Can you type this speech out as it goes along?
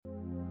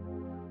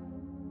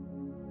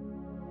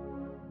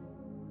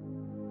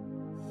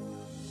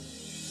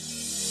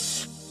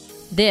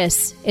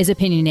This is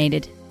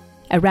Opinionated,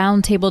 a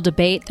roundtable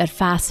debate that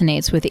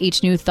fascinates with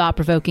each new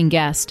thought-provoking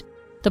guest.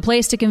 The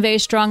place to convey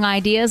strong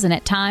ideas and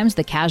at times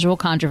the casual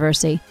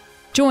controversy.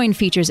 Join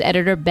features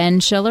editor Ben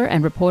Schiller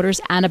and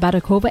reporters Anna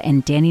Batakova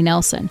and Danny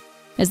Nelson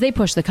as they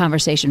push the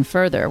conversation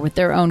further with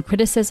their own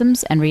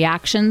criticisms and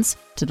reactions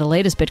to the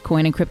latest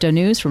Bitcoin and crypto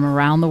news from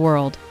around the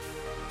world.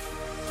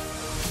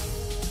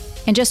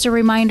 And just a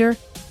reminder,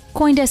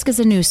 CoinDesk is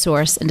a news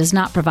source and does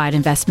not provide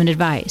investment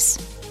advice.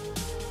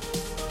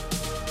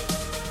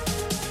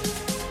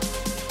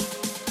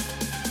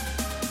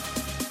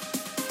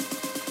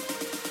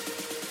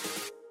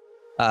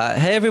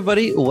 Hey,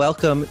 everybody.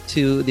 Welcome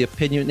to the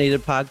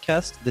Opinionated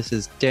podcast. This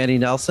is Danny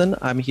Nelson.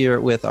 I'm here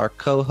with our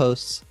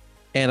co-hosts,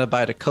 Anna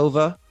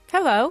Batakova.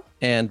 Hello.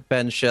 And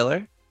Ben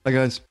Schiller. Hi,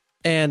 guys.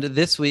 And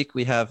this week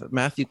we have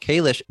Matthew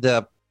Kalish,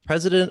 the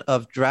president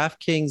of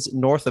DraftKings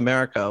North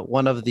America,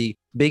 one of the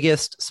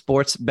biggest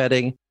sports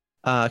betting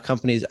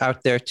companies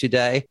out there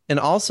today, and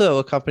also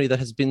a company that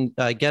has been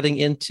getting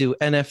into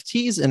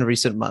NFTs in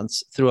recent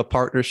months through a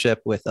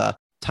partnership with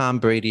Tom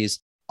Brady's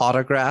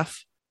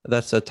Autograph.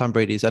 That's Tom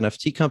Brady's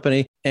NFT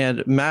company.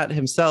 And Matt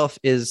himself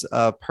is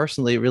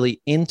personally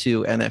really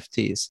into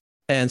NFTs.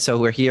 And so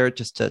we're here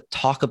just to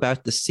talk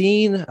about the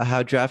scene,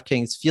 how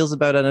DraftKings feels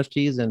about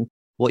NFTs and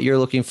what you're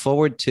looking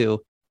forward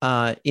to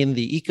in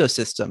the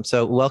ecosystem.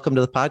 So welcome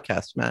to the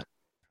podcast, Matt.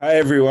 Hi,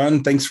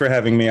 everyone. Thanks for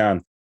having me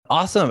on.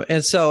 Awesome.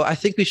 And so I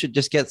think we should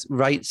just get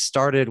right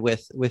started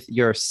with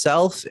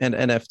yourself and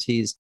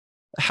NFTs.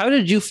 How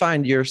did you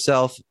find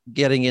yourself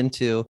getting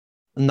into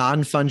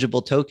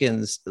non-fungible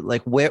tokens?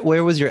 Like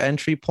where was your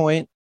entry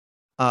point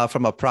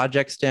from a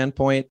project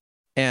standpoint?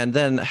 And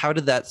then how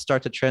did that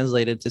start to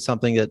translate into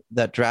something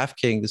that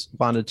DraftKings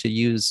wanted to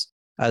use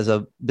as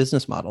a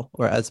business model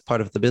or as part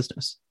of the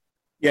business?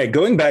 Yeah,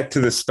 going back to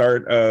the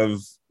start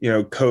of,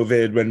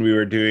 COVID, when we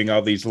were doing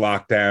all these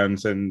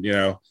lockdowns and,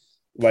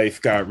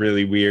 life got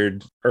really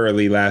weird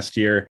early last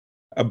year,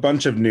 a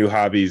bunch of new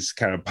hobbies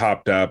kind of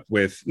popped up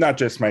with not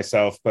just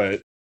myself,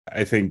 but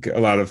I think a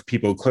lot of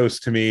people close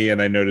to me.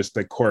 And I noticed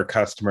the core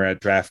customer at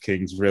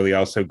DraftKings really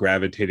also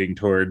gravitating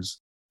towards,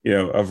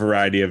 a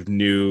variety of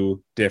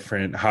new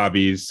different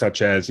hobbies,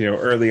 such as,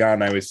 early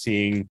on, I was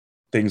seeing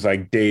things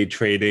like day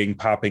trading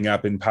popping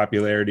up in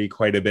popularity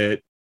quite a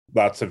bit.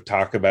 Lots of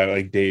talk about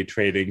like day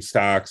trading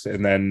stocks.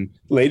 And then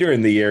later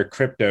in the year,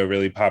 crypto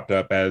really popped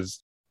up as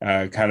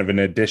kind of an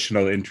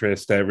additional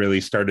interest that really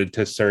started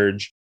to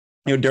surge.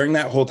 During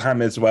that whole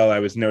time as well, I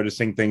was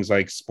noticing things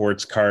like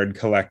sports card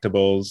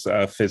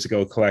collectibles,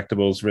 physical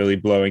collectibles really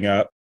blowing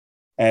up.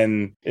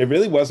 And it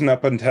really wasn't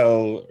up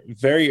until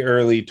very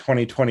early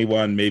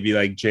 2021, maybe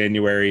like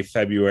January,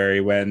 February,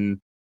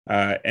 when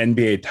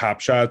NBA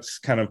Top Shots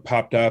kind of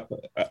popped up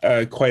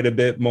quite a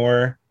bit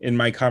more in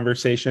my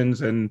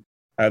conversations. And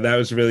that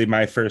was really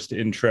my first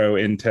intro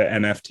into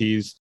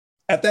NFTs.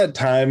 At that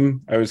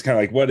time, I was kind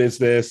of like, what is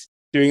this?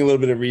 Doing a little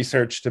bit of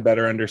research to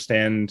better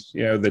understand,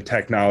 the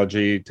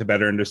technology, to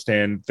better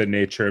understand the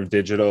nature of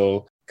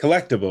digital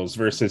collectibles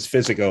versus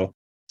physical.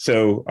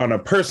 So on a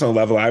personal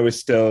level, I was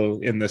still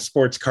in the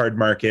sports card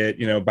market,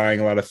 buying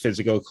a lot of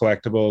physical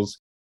collectibles,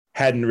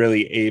 hadn't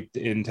really aped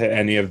into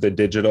any of the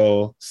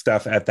digital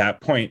stuff at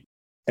that point.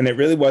 And it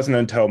really wasn't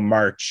until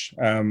March,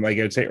 like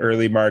I would say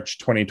early March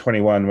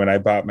 2021, when I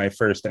bought my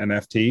first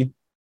NFT.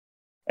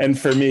 And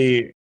for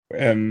me,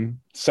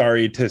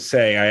 sorry to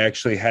say, I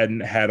actually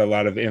hadn't had a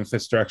lot of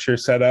infrastructure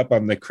set up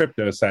on the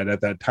crypto side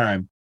at that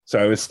time. So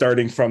I was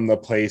starting from the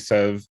place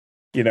of,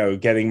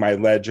 getting my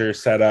ledger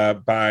set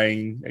up,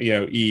 buying,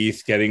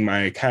 ETH, getting my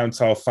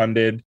accounts all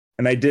funded.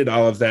 And I did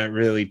all of that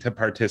really to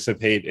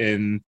participate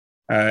in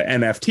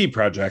NFT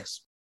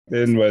projects.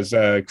 Then was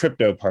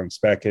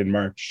CryptoPunks back in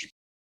March.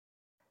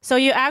 So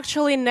you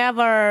actually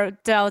never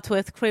dealt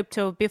with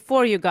crypto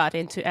before you got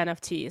into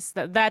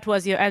NFTs. That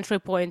was your entry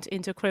point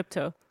into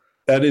crypto.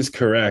 That is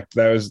correct.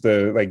 That was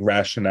the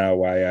rationale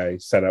why I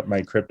set up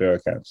my crypto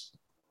accounts.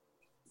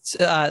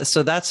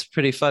 So that's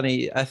pretty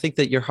funny. I think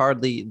that you're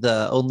hardly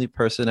the only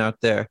person out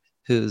there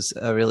who's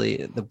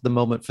really the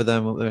moment for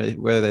them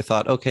where they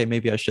thought, okay,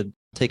 maybe I should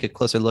take a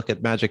closer look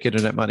at magic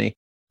internet money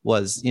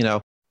was,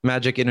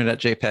 magic internet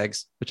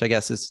JPEGs, which I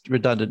guess is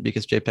redundant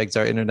because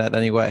JPEGs are internet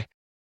anyway,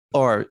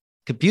 or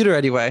computer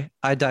anyway.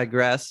 I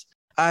digress.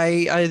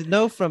 I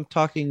know from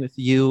talking with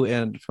you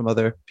and from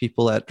other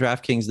people at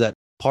DraftKings that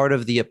part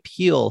of the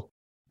appeal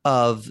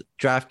of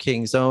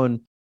DraftKings'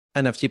 own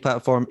NFT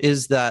platform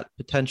is that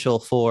potential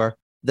for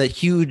the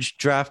huge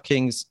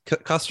DraftKings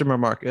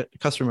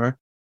customer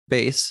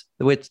base,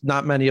 which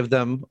not many of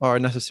them are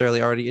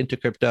necessarily already into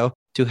crypto,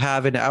 to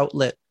have an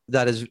outlet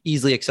that is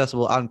easily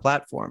accessible on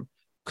platform.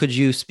 Could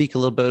you speak a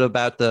little bit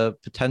about the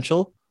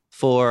potential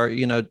for,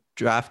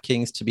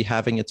 DraftKings to be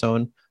having its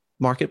own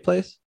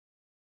marketplace?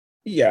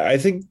 Yeah, I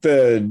think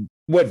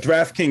what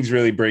DraftKings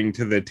really bring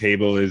to the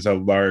table is a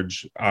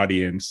large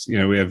audience.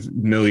 We have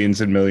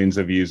millions and millions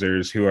of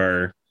users who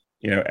are,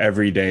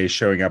 every day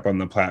showing up on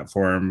the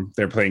platform.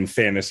 They're playing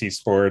fantasy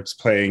sports,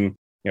 playing,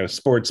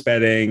 sports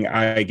betting,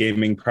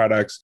 iGaming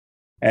products.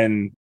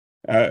 And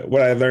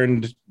What I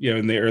learned,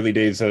 in the early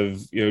days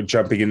of,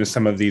 jumping into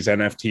some of these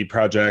NFT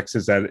projects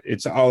is that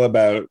it's all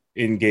about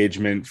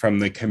engagement from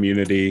the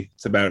community.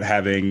 It's about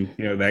having,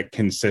 that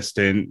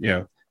consistent,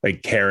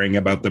 like caring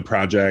about the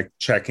project,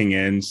 checking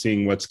in,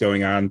 seeing what's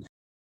going on.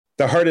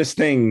 The hardest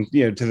thing,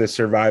 to the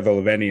survival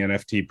of any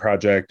NFT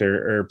project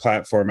or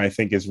platform, I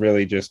think, is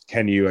really just,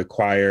 can you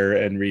acquire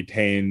and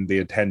retain the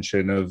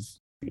attention of,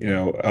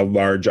 a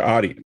large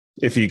audience?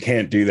 If you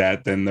can't do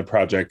that, then the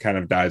project kind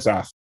of dies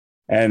off.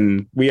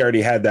 And we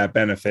already had that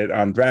benefit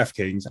on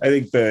DraftKings. I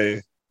think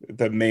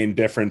the main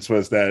difference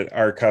was that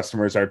our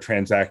customers are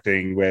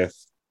transacting with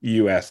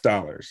US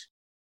dollars.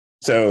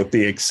 So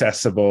the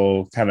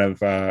accessible kind of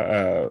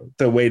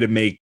the way to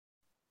make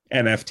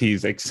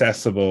NFTs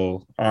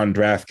accessible on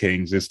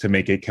DraftKings is to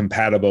make it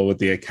compatible with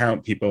the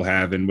account people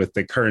have and with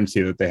the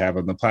currency that they have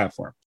on the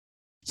platform.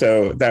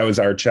 So that was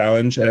our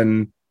challenge.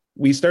 And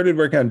we started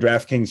working on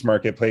DraftKings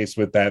Marketplace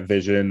with that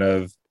vision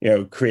of,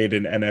 create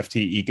an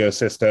NFT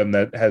ecosystem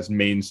that has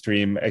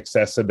mainstream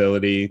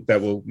accessibility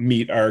that will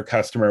meet our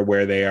customer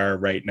where they are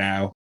right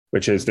now,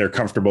 which is they're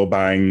comfortable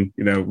buying,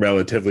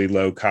 relatively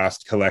low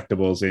cost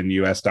collectibles in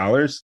US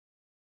dollars.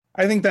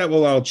 I think that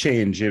will all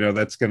change.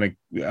 That's going to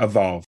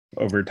evolve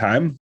over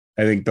time.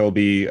 I think there'll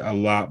be a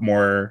lot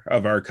more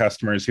of our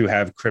customers who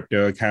have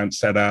crypto accounts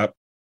set up,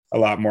 a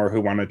lot more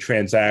who want to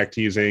transact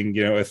using,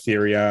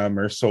 Ethereum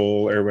or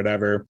Sol or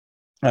whatever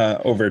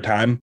over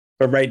time.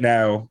 But right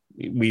now,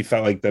 we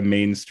felt like the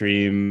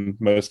mainstream,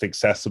 most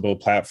accessible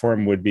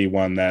platform would be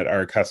one that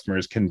our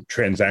customers can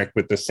transact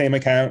with the same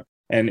account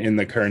and in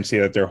the currency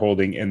that they're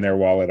holding in their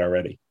wallet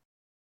already.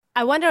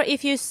 I wonder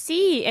if you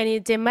see any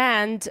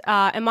demand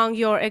among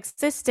your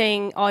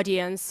existing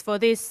audience for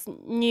this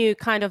new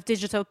kind of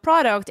digital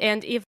product,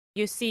 and if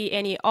you see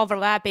any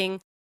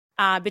overlapping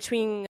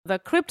between the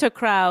crypto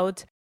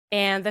crowd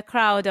and the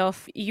crowd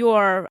of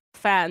your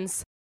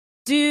fans.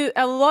 Do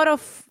a lot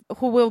of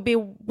who will be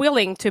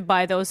willing to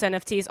buy those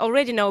NFTs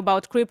already know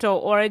about crypto,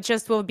 or it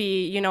just will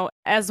be,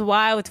 as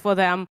wild for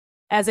them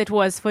as it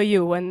was for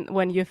you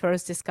when you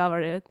first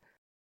discovered it?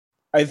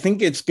 I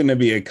think it's going to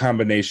be a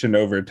combination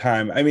over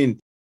time. I mean,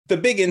 the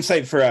big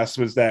insight for us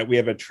was that we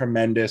have a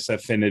tremendous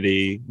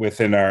affinity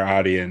within our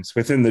audience,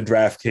 within the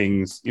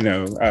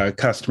DraftKings,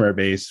 customer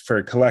base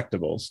for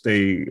collectibles.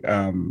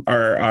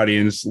 Our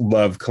audience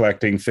love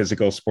collecting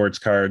physical sports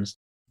cards.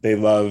 They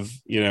love,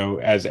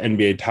 as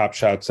NBA Top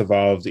Shots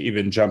evolved,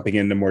 even jumping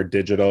into more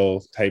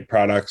digital type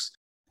products.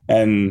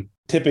 And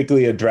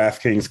typically a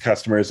DraftKings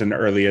customer is an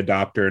early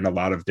adopter in a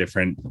lot of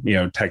different,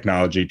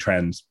 technology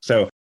trends.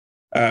 So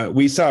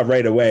we saw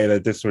right away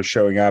that this was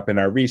showing up in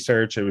our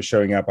research. It was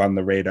showing up on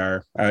the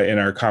radar in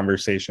our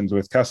conversations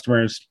with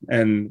customers.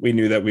 And we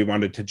knew that we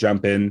wanted to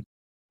jump in.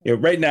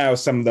 Right now,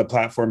 some of the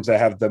platforms that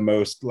have the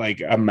most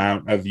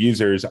amount of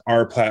users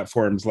are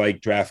platforms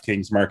like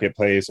DraftKings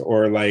Marketplace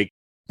or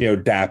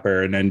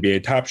Dapper and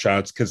NBA Top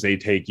Shots because they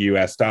take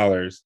US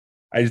dollars.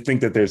 I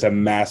think that there's a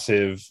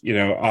massive,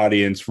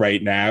 audience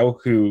right now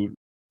who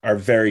are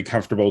very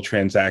comfortable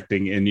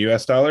transacting in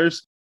US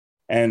dollars.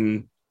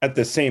 And at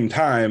the same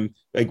time,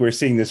 we're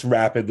seeing this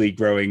rapidly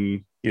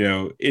growing,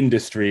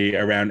 industry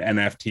around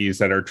NFTs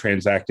that are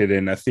transacted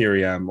in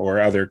Ethereum or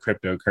other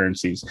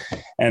cryptocurrencies.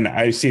 And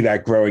I see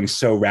that growing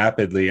so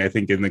rapidly. I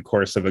think in the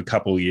course of a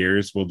couple of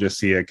years, we'll just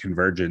see a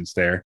convergence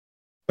there.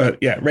 But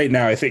yeah, right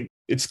now, I think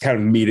it's kind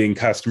of meeting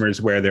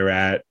customers where they're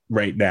at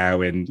right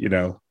now in,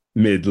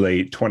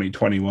 mid-late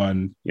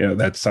 2021.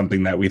 That's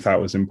something that we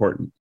thought was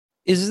important.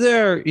 Is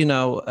there,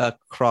 a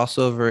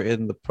crossover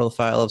in the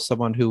profile of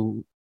someone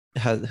who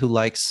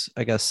likes,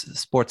 I guess,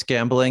 sports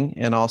gambling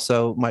and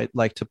also might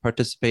like to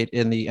participate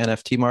in the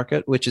NFT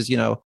market, which is,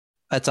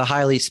 it's a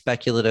highly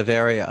speculative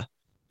area.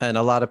 And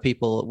a lot of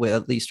people,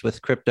 at least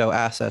with crypto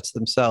assets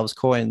themselves,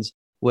 coins,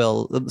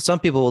 some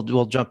people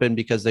will jump in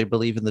because they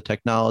believe in the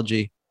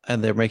technology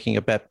and they're making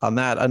a bet on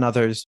that. And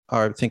others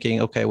are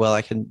thinking, okay, well,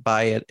 I can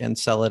buy it and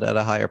sell it at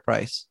a higher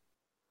price,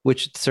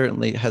 which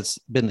certainly has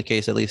been the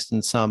case, at least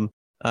in some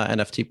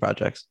NFT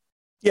projects.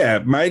 Yeah,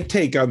 my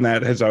take on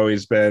that has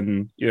always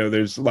been,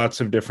 there's lots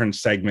of different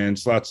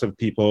segments, lots of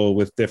people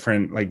with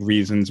different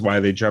reasons why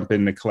they jump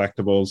into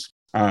collectibles.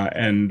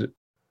 And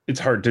it's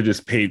hard to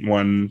just paint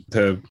one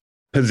to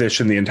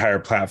position the entire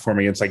platform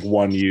against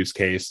one use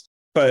case.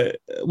 But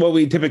what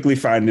we typically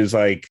find is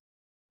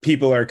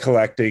people are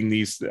collecting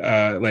these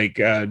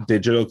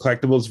digital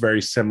collectibles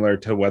very similar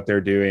to what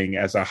they're doing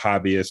as a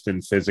hobbyist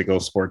in physical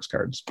sports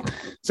cards.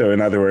 So in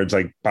other words,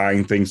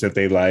 buying things that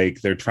they like,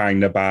 they're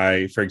trying to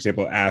buy, for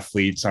example,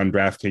 athletes on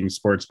DraftKings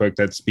Sportsbook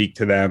that speak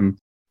to them.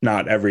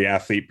 Not every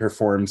athlete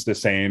performs the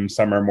same.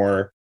 Some are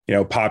more,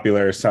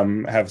 popular.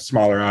 Some have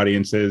smaller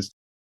audiences.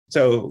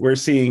 So we're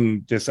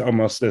seeing just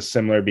almost a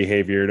similar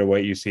behavior to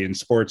what you see in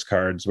sports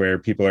cards, where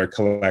people are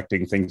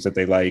collecting things that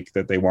they like,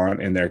 that they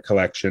want in their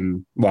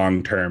collection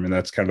long term. And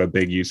that's kind of a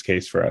big use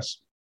case for us.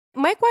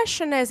 My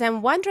question is,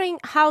 I'm wondering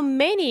how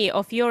many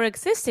of your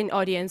existing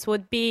audience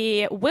would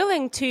be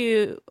willing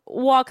to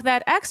walk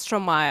that extra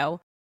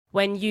mile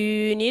when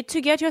you need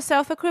to get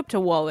yourself a crypto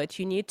wallet,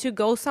 you need to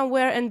go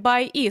somewhere and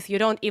buy ETH. You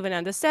don't even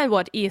understand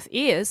what ETH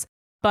is,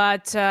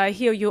 but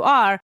here you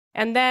are.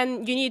 And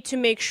then you need to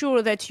make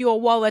sure that your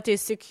wallet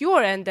is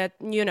secure and that,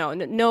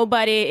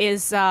 nobody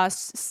is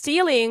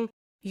stealing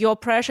your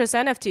precious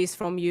NFTs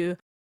from you.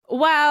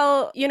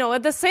 While,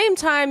 at the same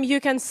time,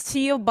 you can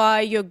still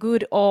buy your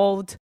good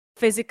old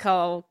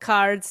physical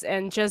cards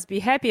and just be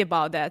happy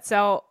about that.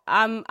 So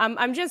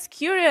I'm just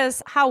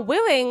curious how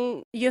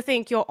willing you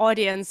think your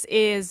audience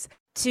is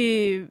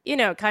to,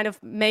 kind of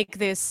make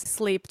this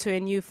leap to a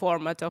new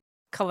format of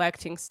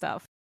collecting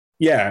stuff.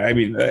 Yeah, I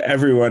mean,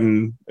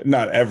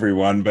 not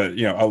everyone, but,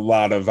 a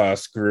lot of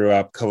us grew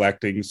up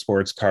collecting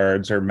sports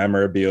cards or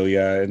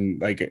memorabilia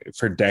and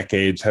for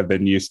decades have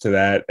been used to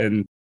that.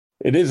 And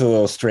it is a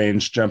little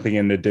strange jumping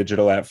into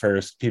digital at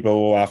first.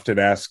 People will often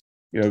ask,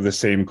 the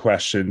same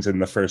questions in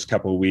the first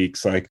couple of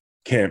weeks, like,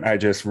 can't I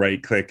just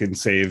right click and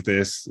save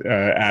this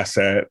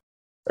asset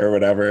or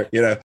whatever?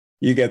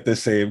 You get the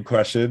same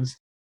questions.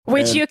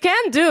 Which you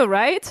can do,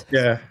 right?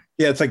 Yeah.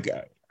 Yeah, it's like,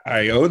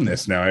 I own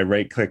this now. I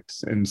right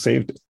clicked and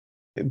saved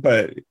it.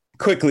 But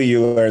quickly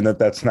you learn that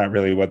that's not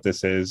really what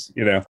this is,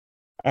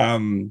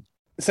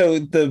 So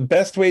the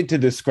best way to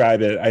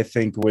describe it, I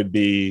think, would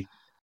be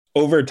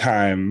over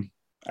time,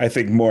 I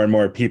think more and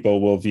more people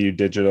will view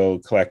digital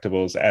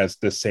collectibles as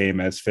the same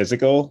as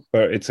physical,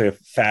 but it's a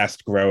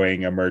fast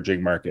growing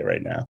emerging market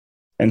right now.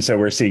 And so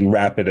we're seeing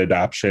rapid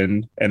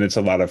adoption, and it's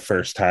a lot of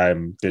first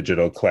time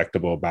digital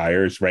collectible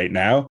buyers right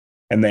now.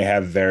 And they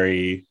have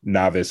very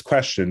novice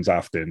questions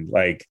often,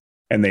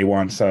 and they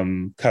want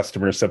some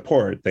customer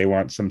support. They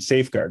want some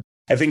safeguard.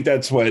 I think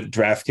that's what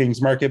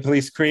DraftKings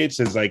Marketplace creates,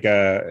 is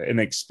an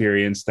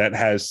experience that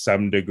has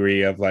some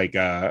degree of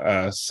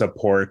a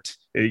support.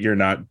 You're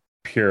not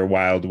pure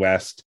Wild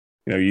West.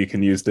 You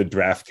can use the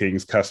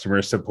DraftKings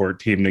customer support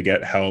team to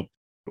get help.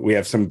 We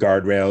have some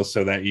guardrails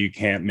so that you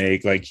can't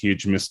make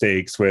huge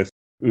mistakes with,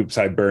 oops,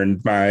 I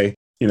burned my,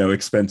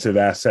 expensive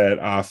asset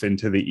off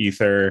into the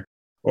ether.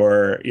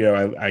 Or,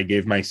 I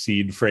gave my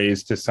seed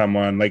phrase to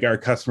someone. Our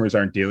customers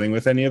aren't dealing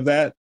with any of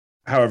that.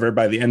 However,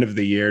 by the end of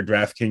the year,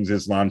 DraftKings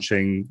is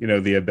launching,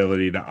 the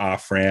ability to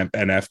off-ramp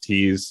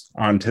NFTs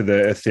onto the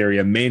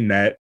Ethereum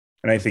mainnet.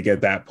 And I think at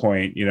that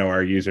point,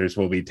 our users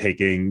will be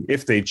taking,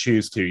 if they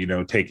choose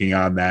to, taking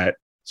on that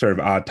sort of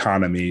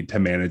autonomy to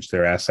manage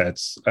their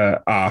assets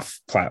off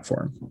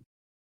platform.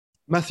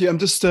 Matthew, I'm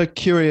just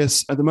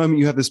curious, at the moment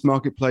you have this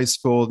marketplace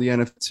for the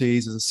NFTs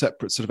as a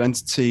separate sort of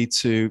entity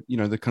to,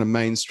 the kind of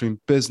mainstream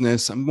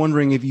business. I'm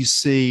wondering if you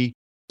see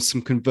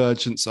some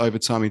convergence over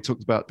time. You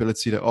talked about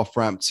ability to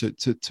off-ramp to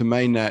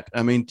mainnet.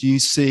 I mean, do you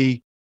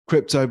see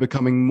crypto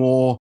becoming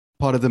more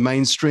part of the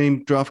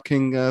mainstream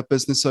DraftKings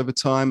business over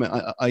time?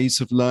 Are you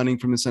sort of learning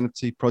from this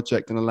NFT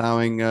project and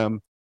allowing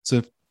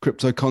sort of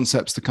crypto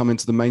concepts to come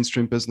into the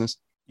mainstream business?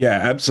 Yeah,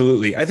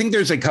 absolutely. I think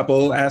there's a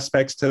couple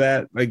aspects to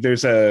that.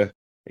 There's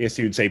I guess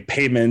you would say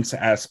payments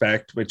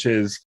aspect, which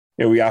is,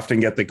 we often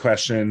get the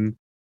question,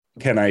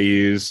 can I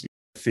use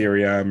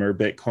Ethereum or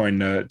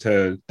Bitcoin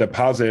to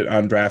deposit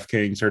on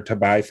DraftKings or to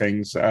buy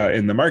things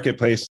in the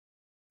marketplace?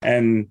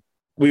 And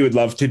we would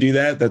love to do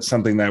that. That's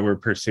something that we're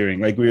pursuing.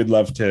 We would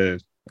love to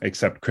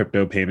accept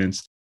crypto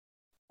payments.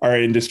 Our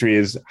industry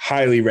is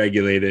highly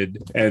regulated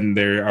and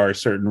there are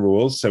certain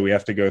rules. So we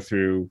have to go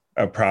through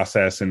a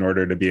process in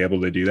order to be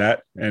able to do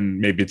that. And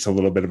maybe it's a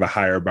little bit of a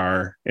higher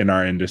bar in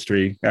our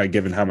industry,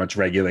 given how much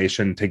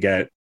regulation to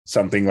get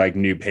something like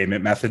new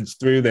payment methods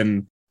through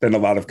than a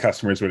lot of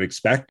customers would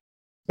expect.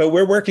 But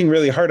we're working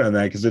really hard on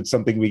that because it's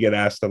something we get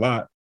asked a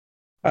lot.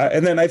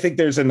 And then I think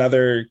there's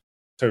another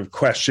sort of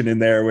question in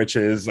there, which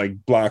is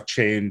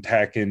blockchain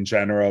tech in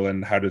general,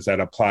 and how does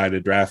that apply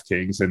to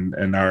DraftKings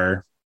and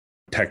our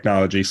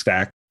technology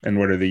stack, and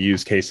what are the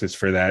use cases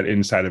for that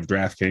inside of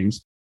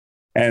DraftKings?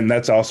 And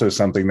that's also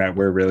something that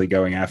we're really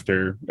going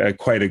after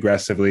quite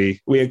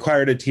aggressively. We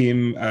acquired a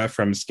team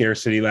from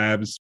Scarcity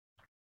Labs.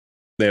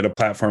 They had a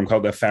platform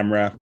called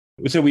Ephemera.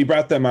 So we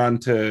brought them on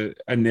to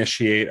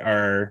initiate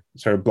our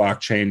sort of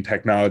blockchain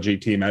technology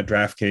team at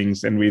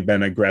DraftKings, and we've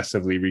been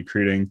aggressively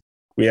recruiting.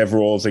 We have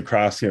roles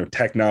across,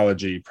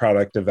 technology,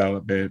 product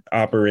development,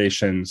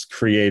 operations,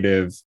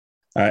 creative,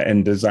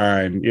 and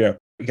design.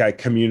 We got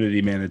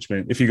community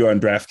management. If you go on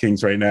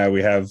DraftKings right now,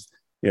 we have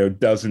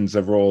dozens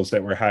of roles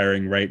that we're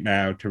hiring right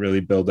now to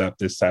really build up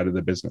this side of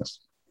the business.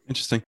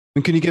 Interesting.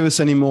 And can you give us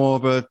any more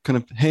of a kind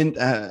of hint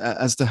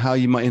as to how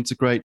you might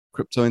integrate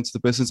crypto into the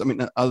business? I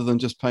mean, other than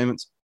just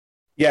payments?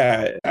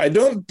 Yeah, I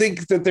don't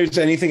think that there's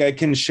anything I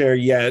can share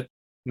yet.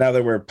 Now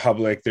that we're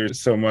public,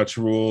 there's so much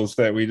rules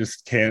that we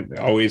just can't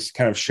always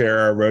kind of share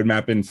our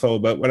roadmap in full.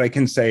 But what I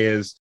can say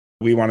is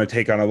we want to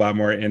take on a lot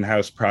more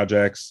in-house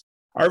projects.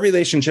 Our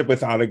relationship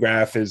with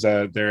Autograph is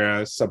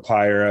they're a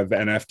supplier of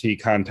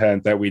NFT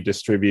content that we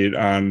distribute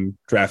on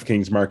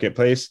DraftKings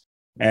Marketplace.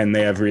 And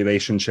they have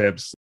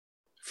relationships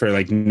for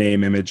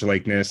name, image,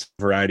 likeness,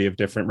 variety of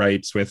different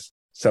rights with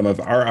some of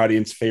our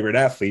audience favorite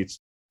athletes.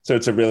 So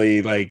it's a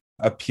really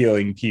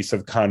appealing piece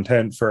of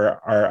content for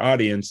our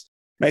audience.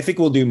 And I think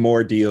we'll do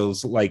more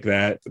deals like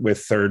that with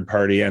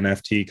third-party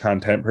NFT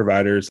content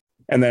providers.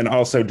 And then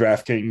also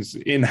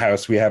DraftKings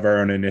in-house, we have our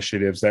own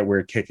initiatives that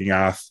we're kicking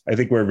off. I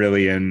think we're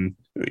really in,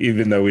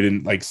 even though we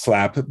didn't like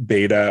slap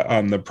beta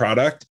on the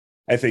product,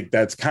 I think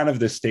that's kind of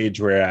the stage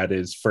we're at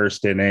is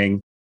first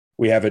inning.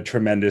 We have a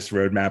tremendous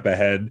roadmap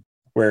ahead.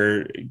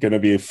 We're going to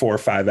be 4 or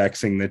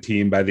 5xing the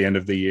team by the end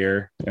of the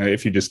year.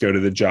 If you just go to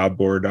the job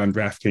board on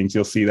DraftKings,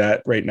 you'll see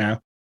that right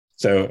now.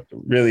 So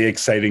really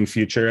exciting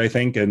future, I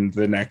think. And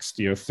the next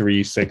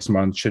 3-6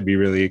 months should be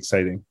really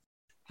exciting.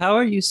 How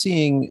are you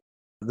seeing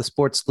the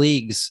sports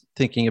leagues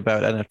thinking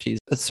about NFTs?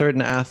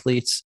 Certain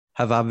athletes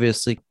have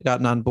obviously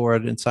gotten on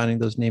board and signing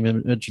those name,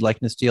 image,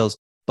 likeness deals,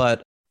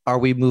 but are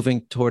we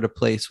moving toward a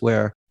place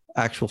where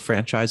actual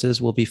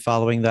franchises will be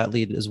following that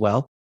lead as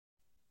well?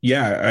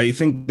 Yeah, I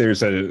think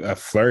there's a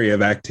flurry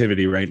of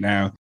activity right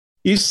now.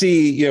 You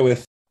see,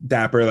 with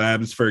Dapper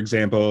Labs, for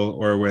example,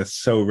 or with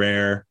So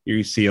Rare,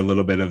 you see a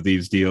little bit of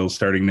these deals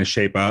starting to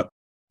shape up,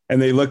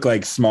 and they look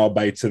like small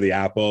bites of the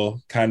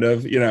apple, kind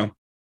of,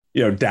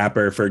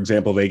 Dapper, for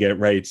example, they get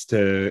rights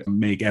to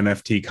make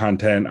NFT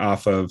content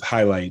off of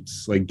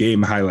highlights, like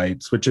game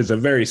highlights, which is a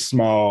very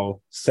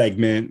small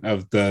segment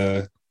of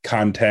the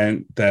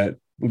content that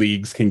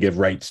leagues can give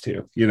rights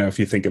to, if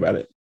you think about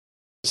it.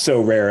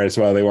 So Rare as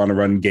well, they want to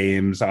run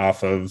games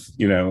off of,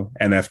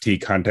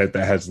 NFT content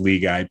that has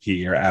league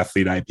IP or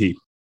athlete IP.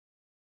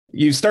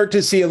 You start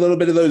to see a little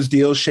bit of those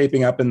deals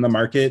shaping up in the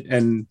market,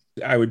 and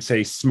I would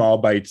say small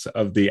bites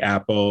of the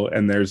apple,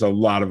 and there's a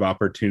lot of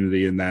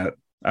opportunity in that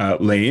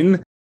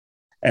lane.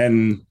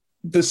 And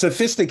the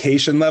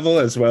sophistication level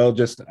as well,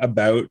 just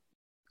about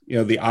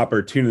the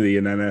opportunity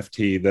in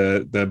NFT,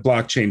 the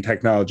blockchain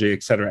technology,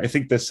 et cetera. I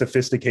think the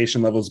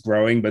sophistication level is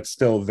growing, but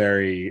still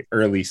very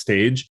early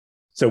stage.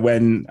 So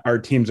when our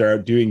teams are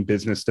doing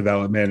business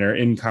development or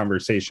in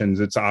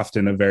conversations, it's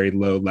often a very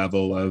low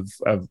level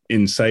of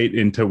insight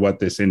into what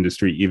this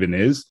industry even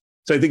is.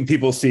 So I think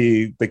people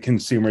see the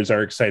consumers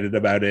are excited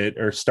about it,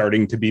 or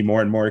starting to be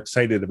more and more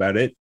excited about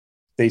it.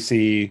 They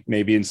see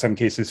maybe in some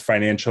cases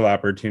financial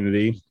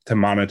opportunity to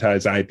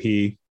monetize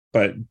IP,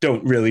 but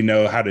don't really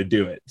know how to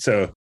do it.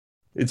 So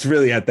it's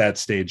really at that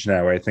stage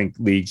now where I think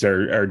leagues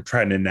are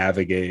trying to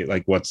navigate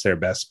like what's their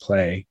best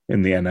play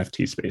in the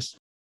NFT space.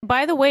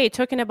 By the way,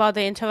 talking about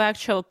the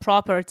intellectual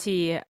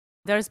property,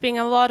 there's been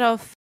a lot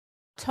of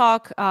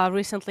talk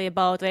recently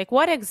about like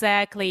what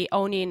exactly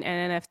owning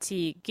an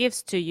NFT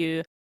gives to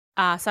you.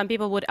 Some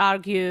people would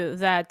argue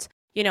that,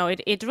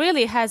 it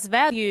really has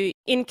value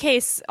in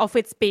case of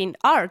its being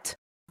art.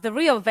 The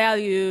real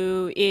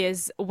value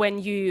is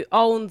when you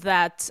own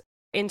that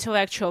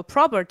intellectual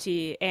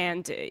property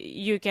and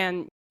you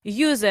can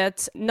use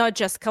it, not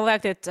just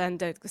collect it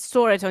and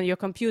store it on your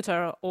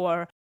computer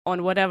or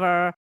on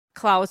whatever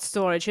cloud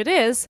storage it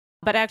is,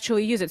 but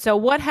actually use it. So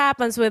what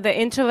happens with the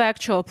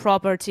intellectual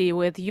property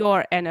with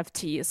your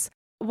NFTs?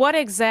 What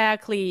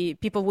exactly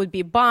people would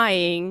be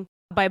buying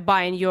by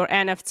buying your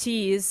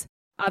NFTs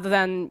other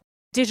than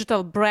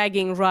digital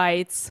bragging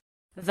rights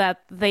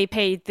that they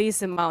paid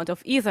this amount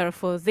of Ether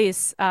for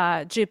this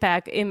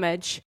JPEG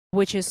image,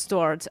 which is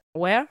stored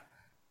where?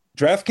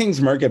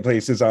 DraftKings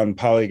Marketplace is on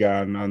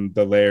Polygon on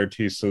the Layer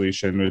 2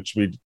 solution, which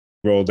we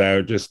rolled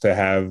out just to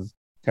have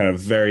kind of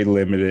very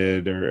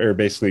limited or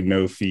basically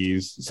no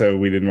fees. So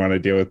we didn't want to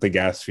deal with the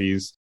gas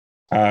fees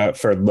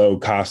for low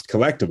cost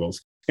collectibles.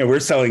 We're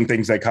selling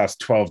things that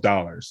cost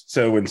 $12.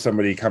 So when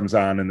somebody comes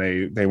on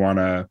and they want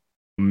to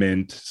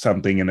mint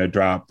something in a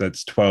drop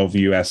that's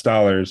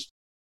 $12,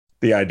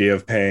 the idea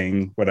of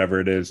paying whatever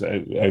it is,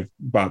 I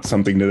bought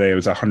something today, it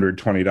was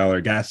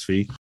 $120 gas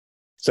fee.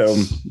 So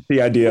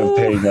the idea of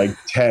paying like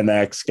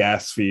 10x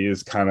gas fee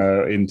is kind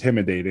of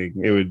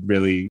intimidating. It would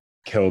really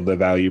kill the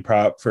value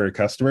prop for a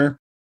customer.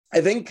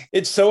 I think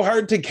it's so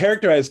hard to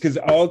characterize because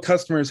all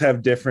customers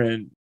have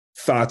different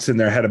thoughts in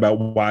their head about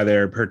why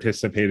they're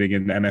participating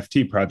in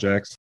NFT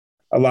projects.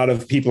 A lot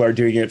of people are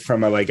doing it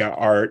from a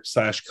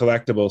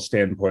art/collectible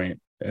standpoint.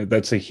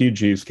 That's a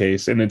huge use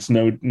case. And it's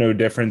no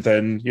different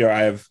than,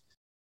 I have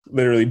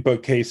literally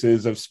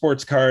bookcases of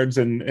sports cards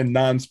and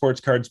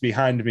non-sports cards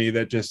behind me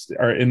that just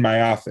are in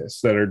my office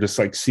that are just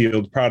like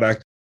sealed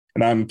product.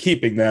 And I'm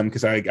keeping them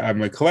because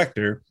I'm a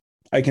collector.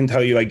 I can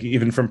tell you, like,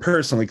 even from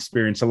personal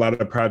experience, a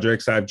lot of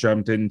projects I've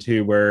jumped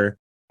into where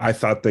I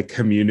thought the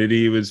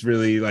community was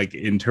really like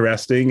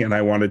interesting and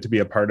I wanted to be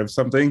a part of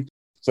something.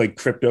 It's like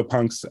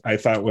CryptoPunks, I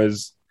thought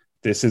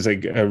this is a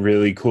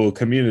really cool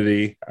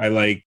community. I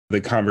like the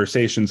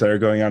conversations that are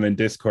going on in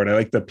Discord. I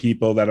like the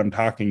people that I'm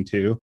talking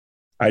to.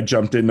 I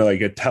jumped into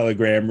like a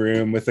Telegram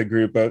room with a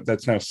group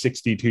that's now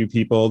 62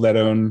 people that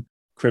own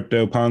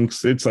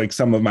CryptoPunks. It's like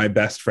some of my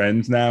best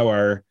friends now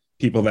are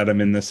people that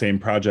I'm in the same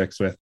projects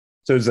with.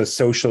 So there's a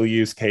social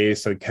use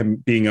case, like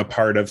being a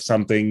part of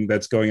something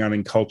that's going on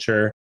in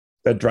culture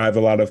that drive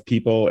a lot of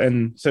people.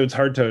 And so it's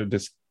hard to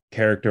just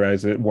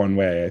characterize it one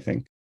way, I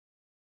think.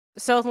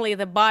 Certainly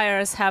the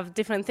buyers have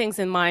different things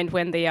in mind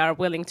when they are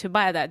willing to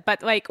buy that.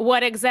 But like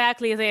what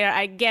exactly they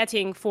are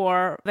getting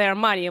for their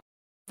money?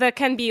 there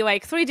can be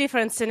like three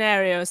different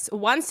scenarios.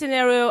 One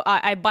scenario,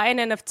 I buy an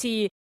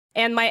NFT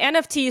and my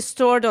NFT is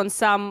stored on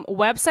some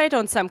website,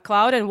 on some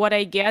cloud. And what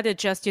I get is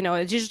just,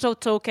 a digital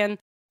token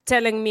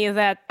telling me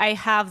that I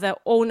have the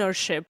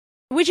ownership,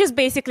 which is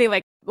basically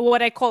like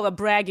what I call a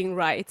bragging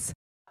rights.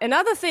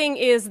 Another thing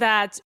is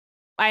that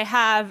I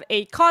have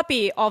a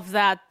copy of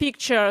that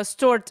picture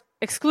stored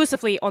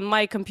exclusively on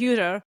my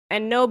computer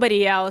and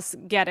nobody else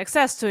get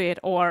access to it,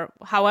 or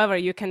however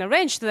you can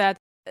arrange that.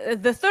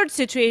 The third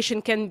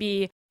situation can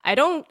be, I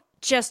don't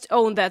just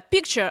own that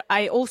picture,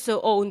 I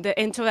also own the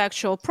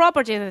intellectual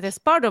property that is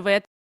part of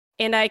it,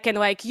 and I can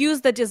like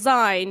use the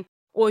design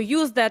or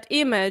use that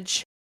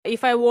image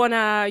if I want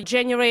to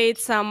generate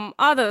some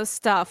other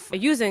stuff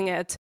using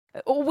it,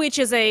 which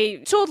is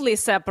a totally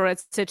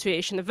separate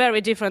situation,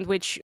 very different,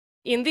 which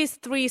in these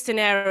three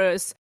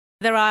scenarios,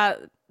 there are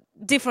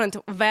different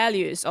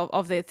values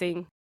of the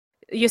thing.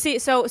 You see,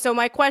 so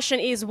my question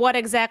is, what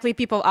exactly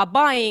people are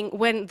buying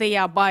when they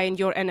are buying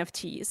your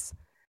NFTs?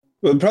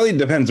 Well, it probably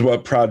depends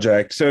what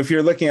project. So if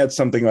you're looking at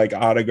something like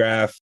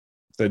Autograph,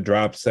 the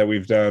drops that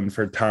we've done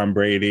for Tom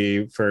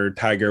Brady, for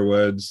Tiger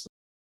Woods,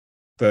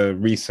 the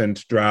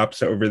recent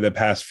drops over the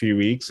past few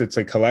weeks, it's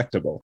a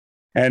collectible.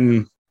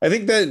 And I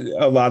think that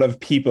a lot of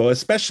people,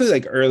 especially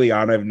like early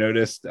on, I've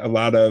noticed a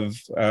lot of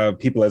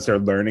people as they're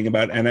learning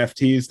about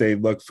NFTs, they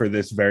look for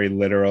this very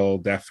literal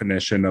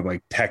definition of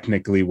like,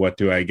 technically, what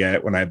do I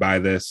get when I buy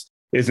this?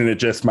 Isn't it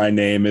just my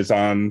name is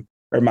on,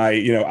 or my,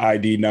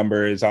 ID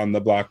number is on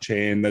the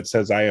blockchain that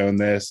says I own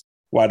this?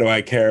 Why do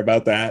I care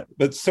about that?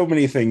 But so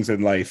many things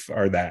in life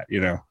are that,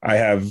 I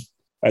have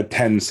a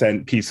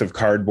 10-cent piece of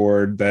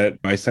cardboard that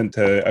I sent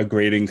to a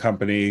grading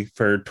company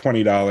for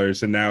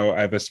 $20. And now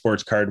I have a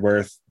sports card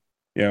worth,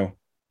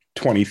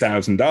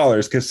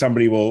 $20,000 because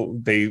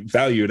they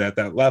value it at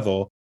that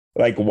level.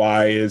 Like,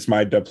 why is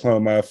my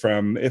diploma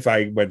from, if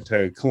I went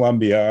to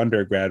Columbia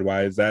undergrad,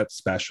 why is that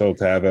special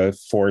to have a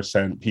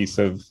 4-cent piece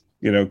of,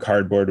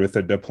 cardboard with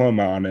a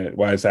diploma on it?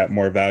 Why is that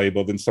more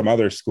valuable than some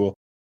other school?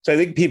 So I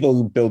think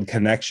people build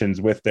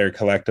connections with their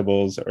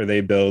collectibles, or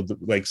they build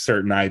like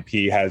certain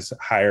IP has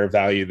higher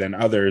value than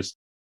others.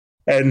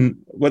 And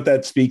what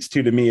that speaks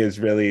to me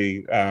is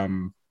really,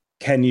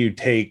 can you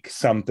take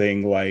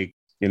something like,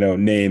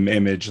 name,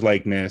 image,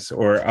 likeness,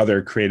 or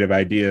other creative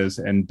ideas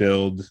and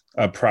build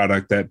a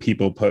product that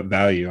people put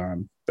value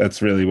on?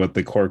 That's really what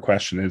the core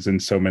question is in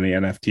so many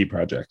NFT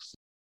projects.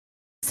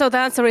 So the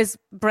answer is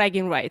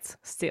bragging rights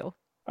still.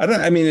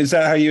 Is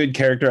that how you would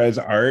characterize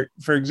art,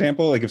 for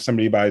example? Like if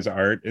somebody buys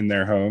art in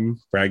their home,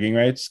 bragging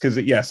rights? Because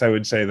yes, I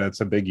would say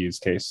that's a big use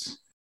case.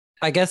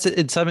 I guess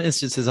in some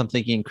instances, I'm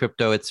thinking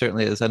crypto, it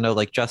certainly is. I know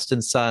like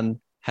Justin Sun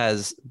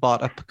has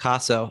bought a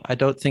Picasso. I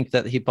don't think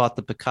that he bought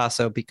the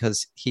Picasso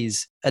because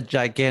he's a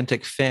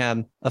gigantic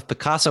fan of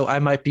Picasso. I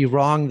might be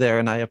wrong there,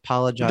 and I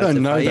apologize. I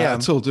don't know that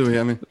at all,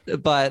 do we?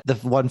 But the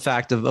one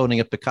fact of owning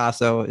a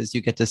Picasso is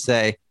you get to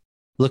say,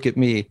 look at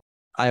me,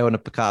 I own a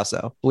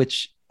Picasso,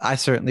 which I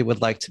certainly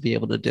would like to be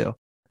able to do.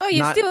 Oh,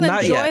 you still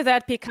enjoy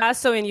that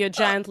Picasso in your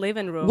giant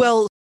living room?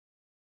 Well,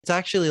 it's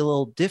actually a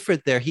little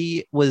different there.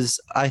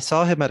 I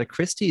saw him at a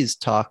Christie's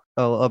talk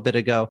a bit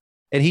ago,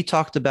 and he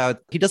talked about,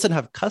 he doesn't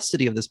have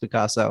custody of this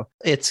Picasso.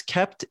 It's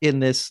kept in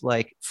this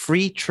like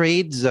free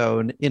trade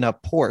zone in a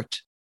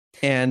port.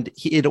 And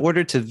in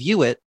order to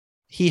view it,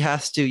 he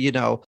has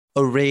to,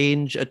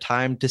 arrange a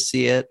time to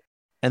see it.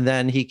 And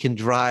then he can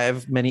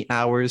drive many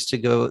hours to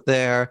go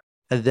there.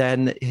 And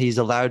then he's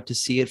allowed to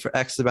see it for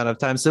X amount of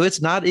time. So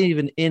it's not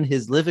even in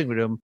his living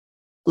room.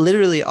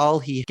 Literally all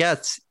he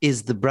gets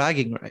is the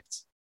bragging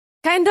rights.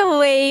 Kind of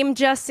lame,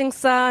 Justin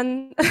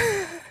Sun.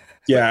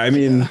 Yeah,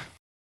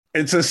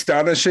 it's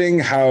astonishing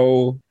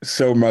how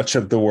so much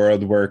of the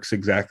world works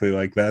exactly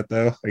like that,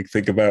 though. Like,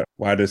 think about,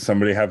 why does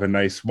somebody have a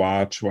nice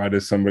watch? Why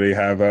does somebody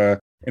have an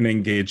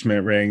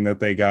engagement ring that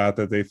they got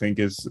that they think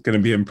is going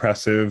to be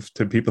impressive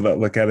to people that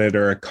look at it,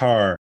 or a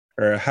car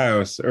or a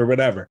house or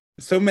whatever?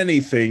 So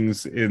many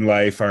things in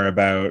life are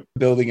about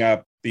building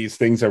up these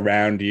things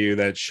around you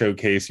that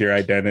showcase your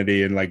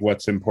identity and like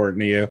what's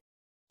important to you.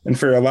 And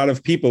for a lot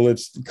of people,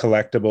 it's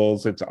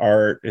collectibles, it's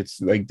art,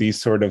 it's like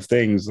these sort of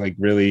things like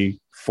really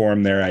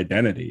form their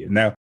identity. And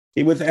now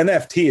with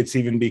NFT, it's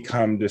even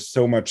become just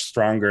so much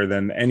stronger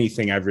than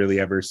anything I've really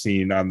ever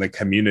seen on the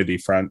community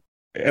front,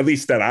 at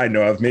least that I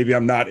know of. Maybe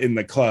I'm not in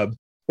the club,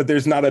 but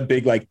there's not a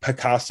big like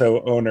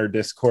Picasso owner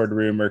Discord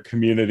room or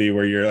community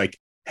where you're like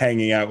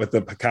hanging out with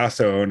the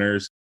Picasso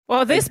owners.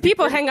 Well, these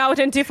people hang out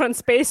in different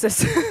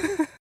spaces.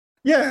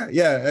 Yeah,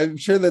 I'm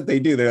sure that they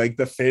do. They're like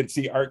the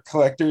fancy art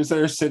collectors that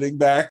are sitting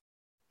back.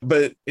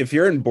 But if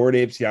you're in Bored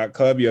Apes Yacht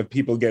Club, you have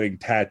people getting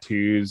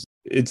tattoos.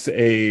 It's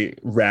a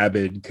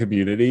rabid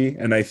community.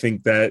 And I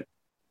think that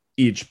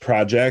each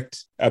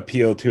project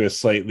appeal to a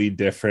slightly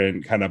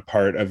different kind of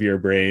part of your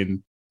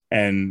brain,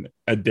 and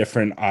a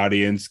different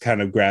audience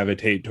kind of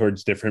gravitate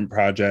towards different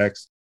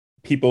projects.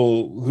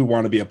 People who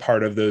want to be a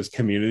part of those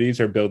communities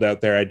or build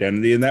out their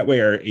identity in that way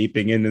are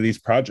aping into these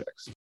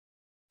projects.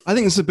 I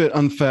think it's a bit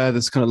unfair,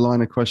 this kind of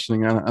line of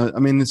questioning.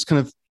 It's kind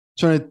of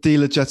trying to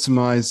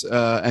delegitimize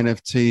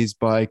NFTs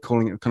by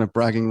calling it kind of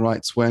bragging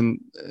rights when,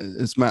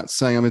 as Matt's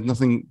saying, I mean,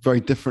 nothing very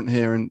different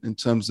here in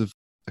terms of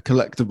a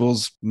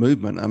collectibles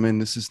movement. I mean,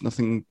 this is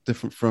nothing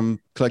different from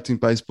collecting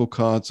baseball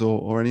cards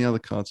or any other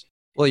cards.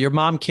 Well, your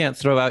mom can't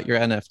throw out your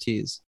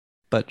NFTs,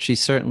 but she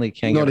certainly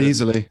can. Not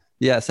easily.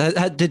 Yes.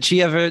 Did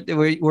she ever,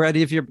 were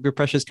any of your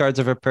precious cards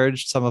ever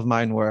purged? Some of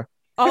mine were.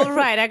 All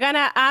right, I'm going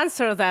to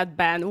answer that,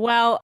 Ben.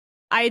 Well,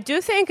 I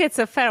do think it's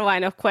a fair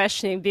line of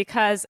questioning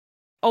because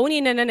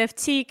owning an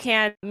NFT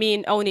can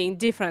mean owning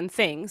different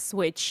things,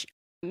 which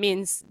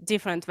means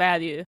different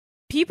value.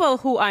 People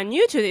who are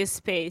new to this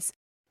space,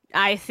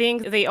 I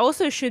think they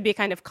also should be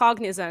kind of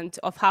cognizant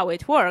of how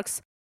it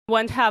works.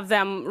 Won't have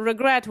them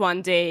regret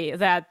one day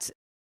that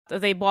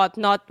they bought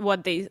not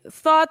what they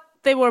thought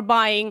they were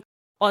buying,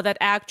 or that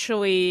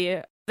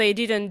actually they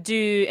didn't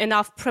do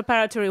enough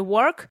preparatory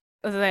work.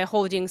 They're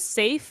holding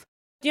safe.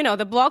 You know,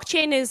 the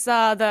blockchain is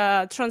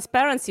the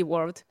transparency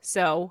world.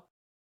 So,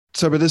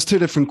 but there's two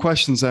different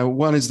questions there.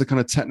 One is the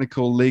kind of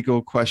technical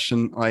legal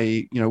question,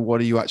 i.e., what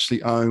do you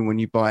actually own when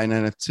you buy an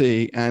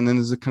NFT? And then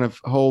there's a kind of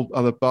whole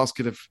other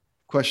basket of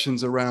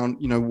questions around,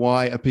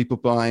 why are people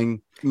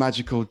buying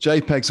magical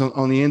JPEGs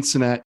on the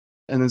internet?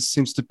 And there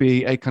seems to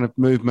be a kind of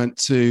movement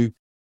to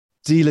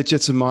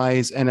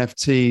delegitimize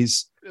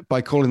NFTs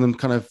by calling them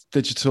kind of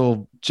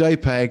digital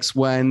JPEGs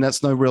when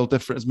that's no real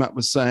different, as Matt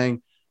was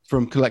saying,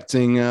 from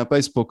collecting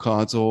baseball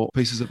cards or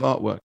pieces of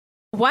artwork.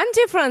 One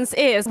difference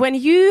is when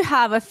you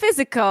have a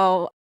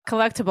physical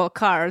collectible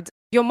card,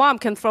 your mom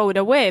can throw it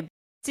away.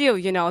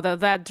 Still,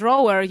 that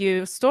drawer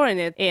you're storing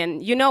it in,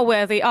 you know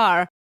where they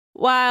are.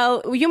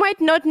 While you might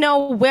not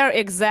know where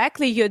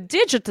exactly your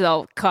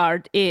digital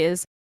card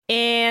is.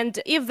 And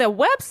if the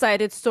website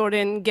it's stored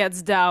in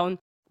gets down,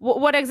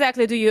 what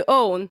exactly do you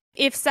own?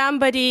 If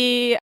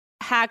somebody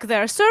hack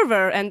their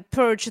server and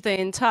purge the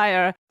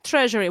entire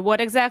treasury,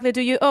 what exactly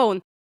do you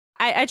own?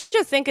 I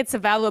just think it's a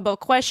valuable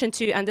question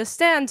to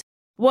understand.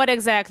 What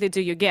exactly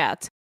do you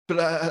get? But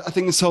I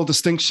think this whole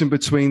distinction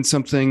between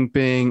something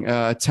being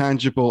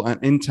tangible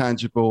and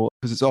intangible,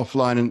 because it's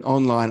offline and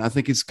online, I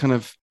think is kind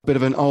of a bit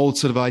of an old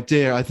sort of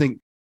idea. I think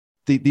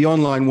the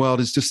online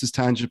world is just as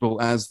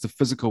tangible as the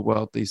physical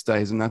world these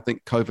days. And I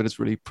think COVID has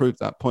really proved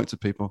that point to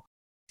people.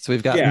 So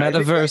we've got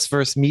metaverse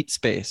versus meat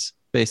space,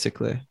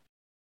 basically.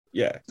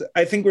 Yeah,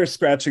 I think we're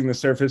scratching the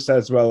surface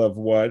as well of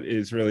what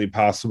is really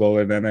possible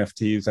in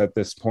NFTs at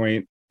this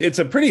point. It's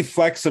a pretty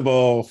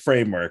flexible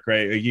framework,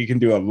 right? Like you can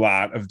do a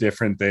lot of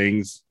different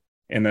things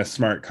in a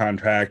smart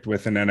contract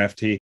with an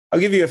NFT.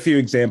 I'll give you a few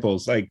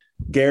examples. Like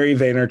Gary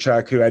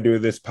Vaynerchuk, who I do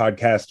this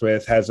podcast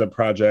with, has a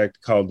project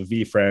called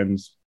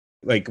VFriends.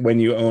 Like when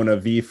you own a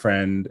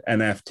VFriend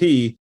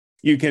NFT,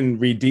 you can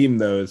redeem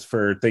those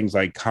for things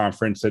like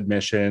conference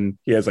admission.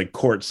 He has like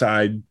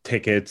courtside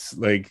tickets,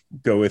 like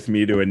go with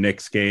me to a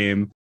Knicks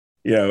game,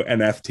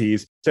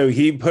 NFTs. So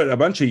he put a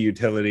bunch of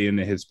utility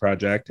into his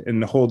project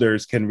and the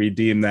holders can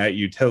redeem that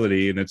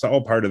utility. And it's all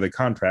part of the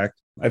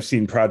contract. I've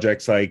seen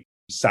projects like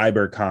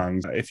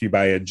CyberKong. If you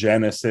buy a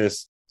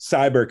Genesis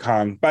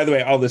CyberKong, by the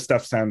way, all this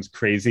stuff sounds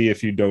crazy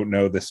if you don't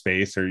know the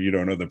space or you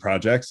don't know the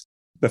projects.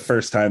 The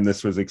first time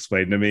this was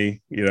explained to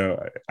me,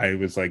 I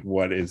was like,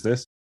 what is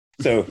this?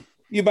 So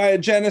you buy a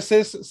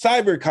Genesis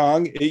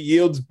CyberKong, it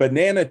yields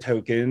banana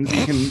tokens.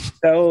 You can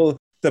sell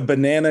the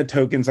banana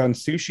tokens on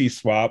Sushi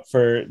Swap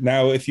for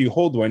now. If you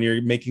hold one,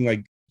 you're making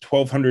like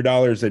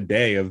 $1,200 a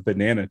day of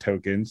banana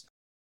tokens.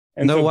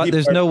 And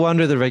there's no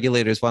wonder the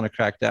regulators want to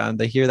crack down.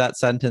 They hear that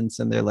sentence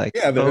and they're like,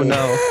 oh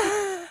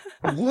no.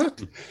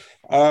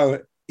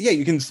 What?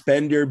 You can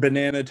spend your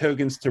banana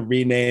tokens to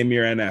rename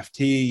your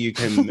NFT. You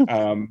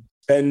can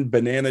spend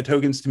banana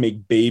tokens to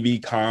make baby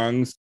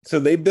Kongs. So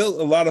they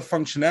built a lot of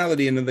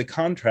functionality into the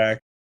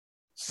contract.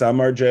 Some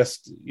are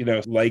just,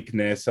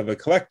 likeness of a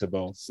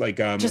collectible. It's like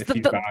if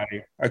you buy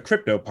a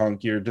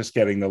CryptoPunk, you're just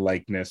getting the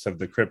likeness of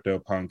the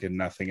CryptoPunk and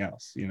nothing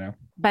else,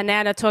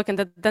 Banana token,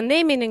 the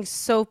naming is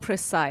so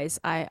precise.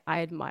 I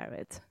admire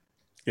it.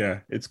 Yeah,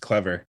 it's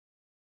clever.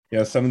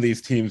 Some of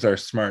these teams are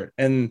smart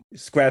and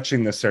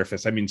scratching the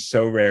surface. I mean,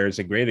 So Rare is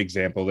a great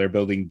example. They're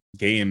building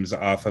games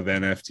off of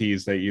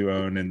NFTs that you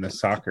own in the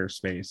soccer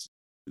space.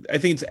 I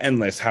think it's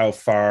endless how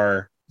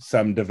far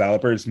some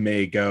developers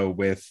may go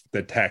with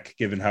the tech,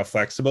 given how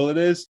flexible it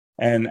is.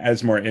 And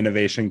as more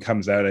innovation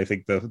comes out, I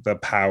think the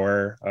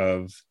power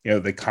of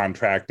the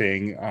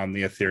contracting on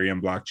the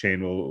Ethereum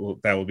blockchain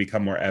will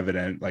become more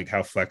evident, like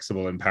how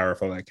flexible and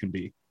powerful that can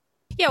be.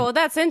 Yeah, well,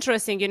 that's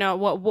interesting.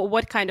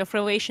 What kind of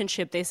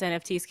relationship these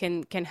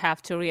NFTs can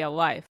have to real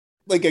life.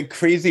 Like a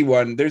crazy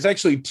one. There's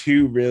actually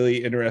two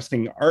really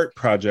interesting art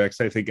projects,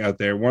 I think, out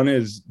there. One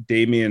is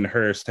Damien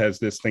Hirst has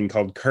this thing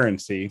called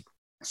Currency.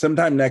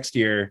 Sometime next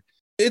year,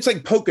 it's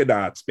like polka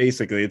dots,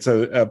 basically. It's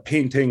a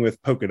painting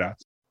with polka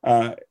dots.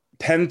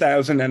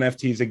 10,000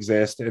 NFTs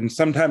exist. And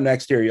sometime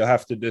next year, you'll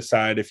have to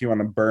decide if you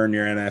want to burn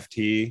your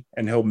NFT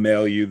and he'll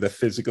mail you the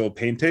physical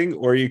painting,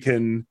 or you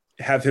can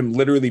have him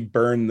literally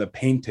burn the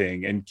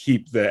painting and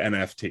keep the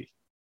NFT.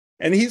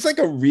 And he's like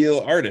a real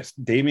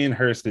artist. Damien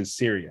Hirst is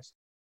serious.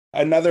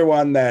 Another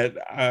one that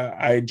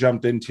I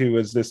jumped into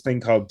was this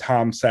thing called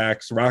Tom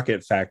Sachs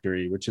Rocket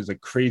Factory, which is a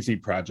crazy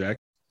project.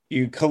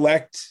 You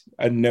collect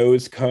a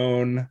nose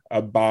cone,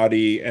 a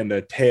body, and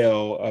a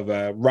tail of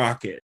a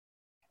rocket.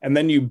 And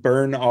then you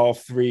burn all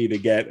three to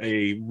get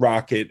a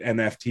rocket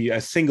NFT,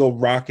 a single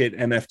rocket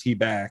NFT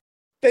back.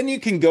 Then you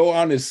can go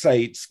on his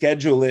site,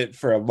 schedule it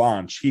for a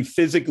launch. He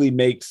physically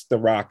makes the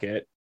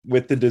rocket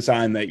with the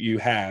design that you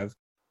have,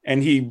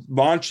 and he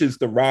launches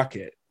the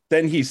rocket.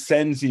 Then he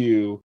sends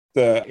you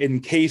the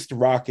encased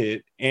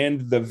rocket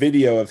and the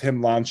video of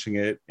him launching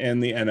it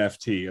and the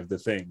NFT of the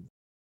thing.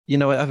 You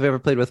know, have you ever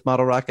played with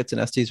model rockets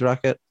and ST's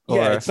rocket?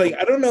 Yeah, it's like,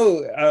 I don't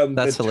know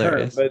that's the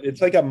hilarious. term, but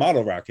it's like a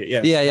model rocket.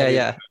 Yes.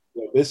 Yeah.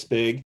 This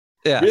big.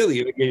 Yeah.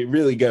 Really, it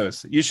really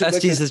goes. You should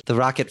ST's is the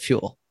rocket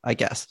fuel, I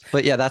guess.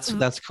 But yeah,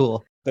 that's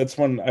cool. That's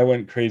one, I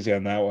went crazy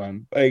on that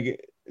one.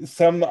 Like,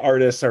 some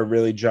artists are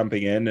really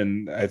jumping in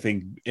and I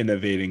think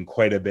innovating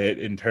quite a bit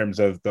in terms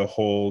of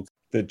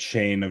the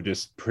chain of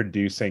just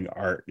producing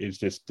art is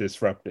just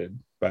disrupted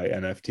by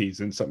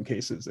NFTs in some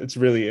cases. It's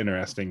really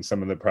interesting,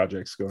 some of the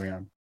projects going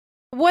on.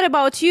 What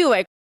about you?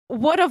 Like,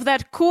 what of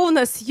that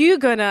coolness you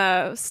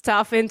gonna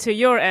stuff into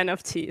your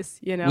NFTs?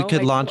 You know, we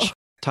could launch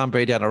Tom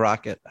Brady on a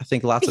rocket. I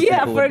think lots of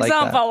people would for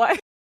example, like that.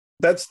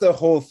 That's the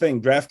whole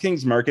thing.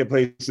 DraftKings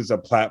Marketplace is a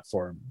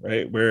platform,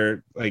 right?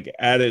 Where, like,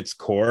 at its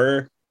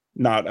core,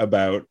 not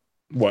about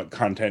what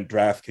content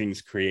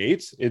DraftKings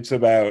creates. It's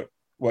about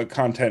what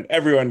content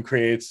everyone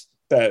creates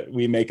that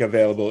we make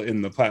available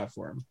in the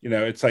platform. You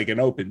know, it's like an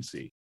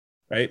OpenSea,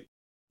 right?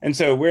 And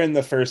so we're in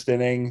the first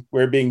inning.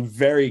 We're being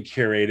very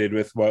curated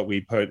with what we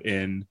put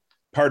in.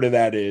 Part of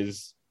that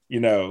is, you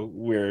know,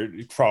 we're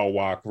crawl,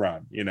 walk,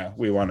 run. You know,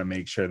 we want to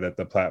make sure that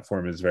the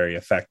platform is very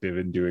effective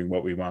in doing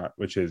what we want,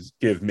 which is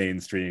give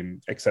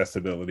mainstream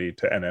accessibility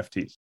to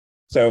NFTs.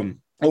 So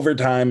over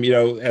time, you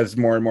know, as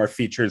more and more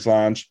features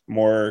launch,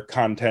 more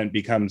content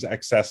becomes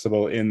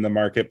accessible in the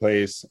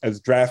marketplace.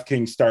 As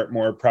DraftKings start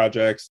more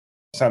projects,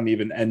 some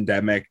even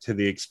endemic to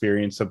the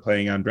experience of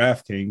playing on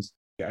DraftKings,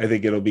 I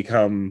think it'll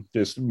become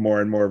just more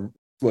and more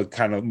look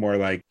kind of more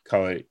like,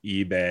 call it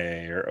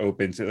eBay or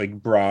OpenSea,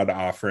 like broad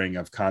offering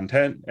of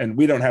content. And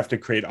we don't have to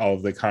create all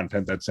of the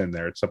content that's in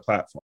there. It's a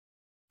platform.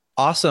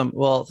 Awesome.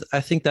 Well,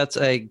 I think that's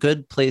a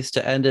good place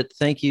to end it.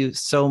 Thank you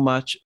so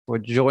much for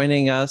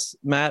joining us,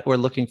 Matt. We're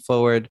looking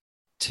forward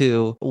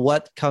to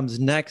what comes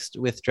next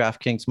with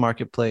DraftKings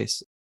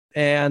Marketplace.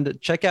 And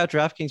check out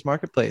DraftKings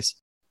Marketplace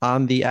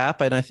on the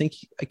app. And I think,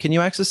 can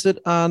you access it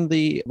on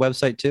the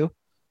website too,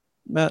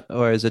 Matt?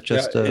 Or is it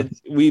just...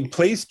 we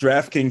place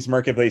DraftKings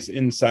Marketplace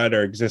inside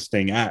our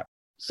existing app.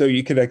 So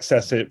you could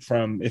access it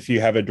from, if you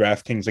have a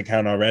DraftKings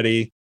account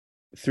already,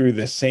 through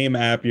the same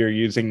app you're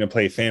using to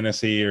play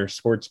fantasy or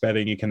sports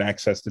betting, you can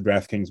access the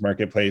DraftKings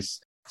Marketplace.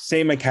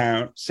 Same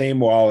account, same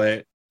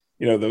wallet.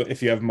 You know,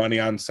 if you have money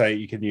on site,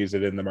 you can use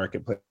it in the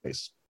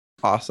marketplace.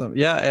 Awesome.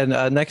 Yeah.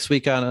 And next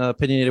week on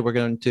Opinionated, we're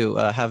going to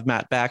have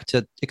Matt back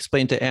to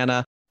explain to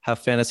Anna how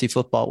fantasy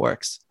football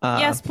works.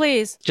 Yes,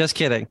 please. Just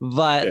kidding.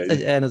 But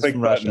Anna's from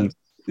Russia.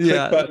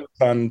 Click buttons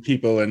on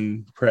people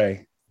and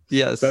pray.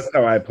 Yes. That's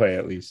how I play,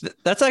 at least.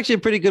 That's actually a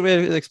pretty good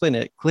way to explain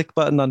it. Click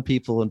button on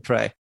people and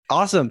pray.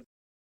 Awesome.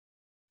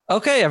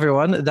 Okay,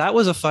 everyone. That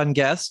was a fun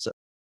guest.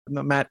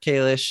 Matt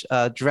Kalish,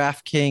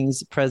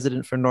 DraftKings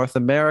president for North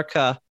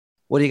America.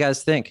 What do you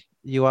guys think?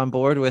 You on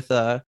board with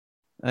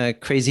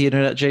crazy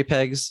internet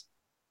JPEGs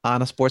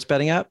on a sports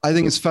betting app? I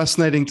think it's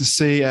fascinating to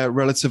see a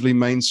relatively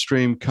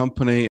mainstream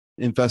company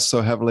invest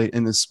so heavily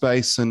in this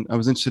space. And I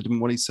was interested in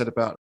what he said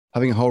about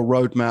having a whole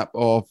roadmap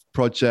of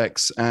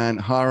projects and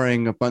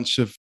hiring a bunch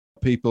of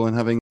people and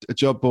having a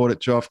job board at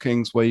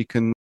DraftKings where you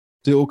can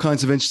do all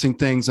kinds of interesting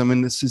things. I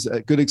mean, this is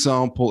a good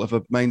example of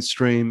a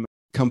mainstream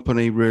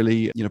company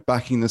really,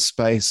 backing the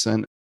space.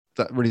 And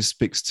that really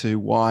speaks to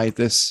why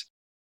this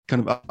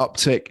kind of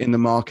uptick in the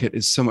market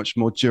is so much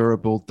more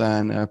durable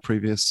than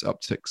previous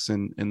upticks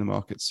in the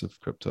markets of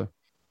crypto.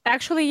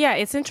 Actually, yeah,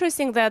 it's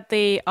interesting that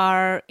they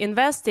are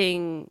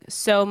investing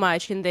so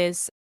much in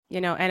this,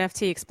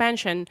 NFT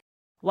expansion,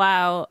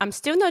 while I'm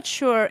still not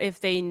sure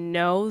if they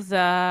know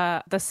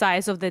the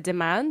size of the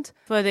demand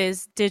for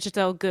these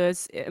digital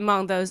goods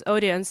among those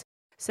audience.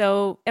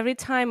 So every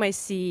time I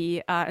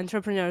see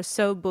entrepreneurs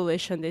so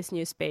bullish on this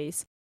new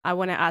space, I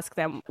want to ask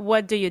them,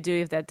 what do you do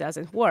if that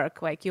doesn't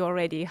work? Like, you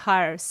already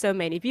hire so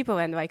many people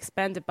and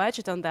spend the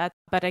budget on that,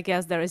 but I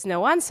guess there is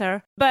no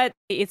answer. But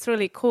it's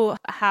really cool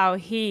how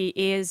he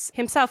is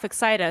himself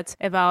excited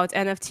about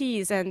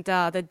NFTs and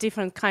the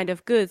different kind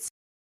of goods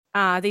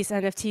these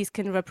NFTs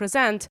can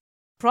represent.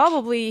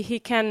 Probably he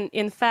can,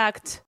 in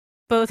fact,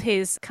 both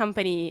his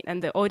company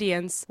and the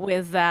audience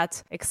with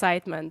that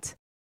excitement.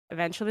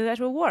 Eventually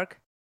that will work.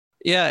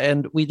 Yeah,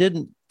 and we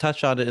didn't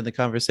touch on it in the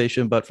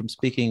conversation, but from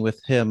speaking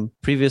with him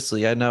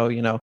previously, I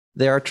know,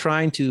 they are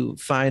trying to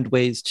find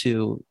ways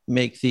to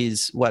make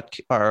these what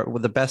are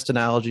the best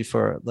analogy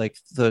for like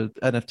the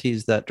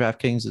NFTs that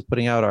DraftKings is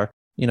putting out are,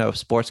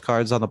 sports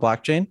cards on the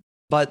blockchain.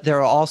 But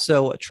they're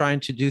also trying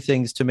to do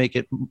things to make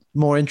it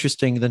more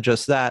interesting than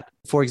just that.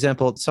 For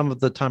example, some of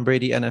the Tom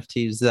Brady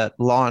NFTs that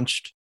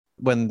launched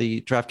when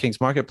the DraftKings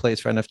marketplace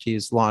for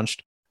NFTs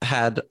launched,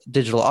 had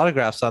digital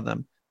autographs on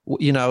them.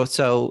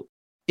 So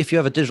if you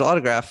have a digital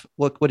autograph,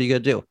 what are you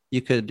going to do?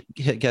 You could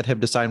get him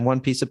to sign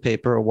one piece of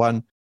paper or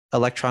one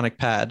electronic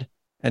pad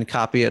and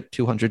copy it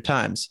 200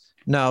 times.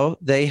 No,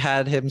 they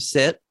had him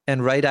sit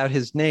and write out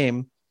his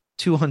name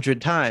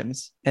 200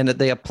 times, and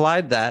they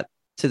applied that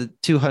to the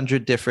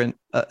 200 different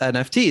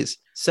NFTs.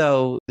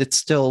 So it's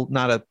still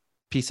not a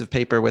piece of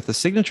paper with a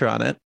signature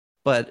on it,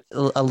 but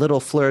a little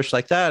flourish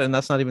like that. And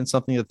that's not even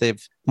something that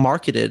they've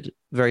marketed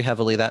very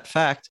heavily, that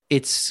fact.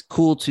 It's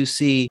cool to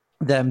see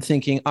them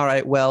thinking, all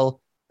right, well,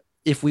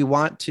 if we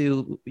want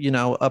to,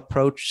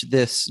 approach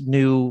this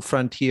new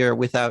frontier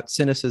without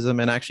cynicism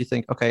and actually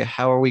think, okay,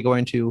 how are we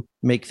going to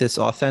make this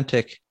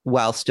authentic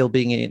while still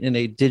being in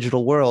a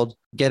digital world?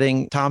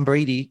 Getting Tom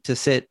Brady to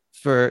sit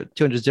for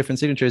 200 different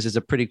signatures is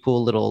a pretty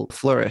cool little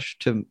flourish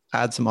to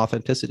add some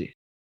authenticity.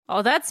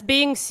 Oh, that's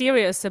being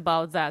serious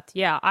about that.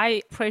 Yeah,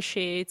 I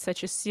appreciate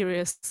such a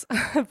serious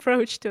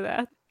approach to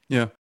that.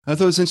 Yeah. I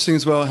thought it was interesting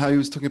as well how he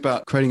was talking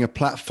about creating a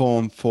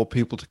platform for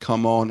people to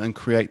come on and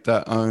create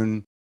their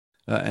own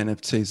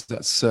NFTs.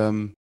 That's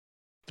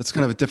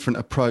kind of a different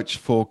approach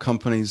for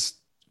companies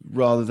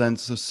rather than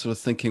sort of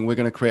thinking we're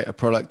going to create a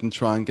product and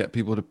try and get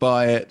people to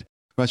buy it.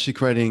 We're actually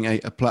creating a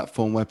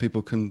platform where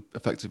people can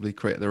effectively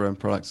create their own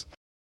products.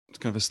 It's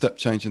kind of a step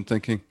change in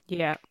thinking.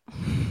 Yeah.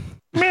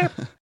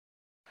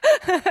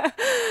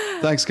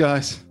 Thanks,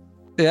 guys.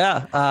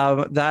 Yeah,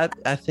 that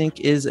I think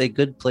is a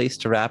good place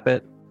to wrap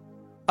it.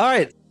 All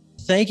right.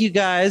 Thank you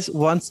guys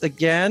once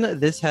again.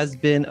 This has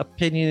been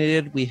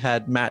Opinionated. We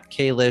had Matt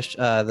Kalish,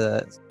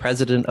 the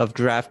president of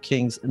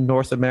DraftKings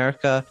North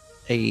America,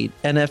 a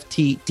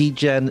NFT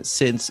degen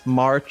since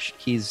March.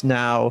 He's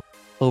now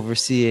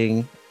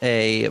overseeing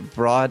a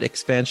broad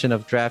expansion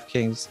of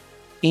DraftKings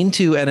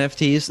into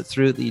NFTs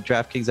through the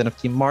DraftKings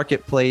NFT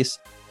marketplace.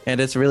 And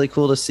it's really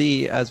cool to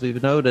see, as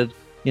we've noted,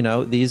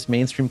 these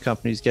mainstream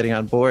companies getting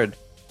on board.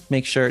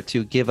 Make sure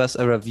to give us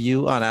a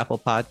review on Apple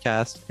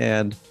Podcasts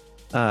and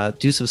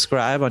do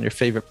subscribe on your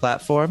favorite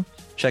platform.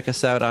 Check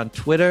us out on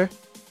Twitter.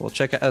 We'll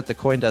check out the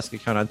CoinDesk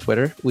account on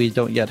Twitter. We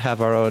don't yet have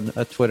our own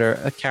Twitter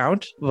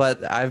account,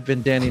 but I've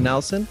been Danny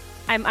Nelson.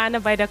 I'm Anna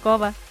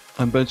Baydakova.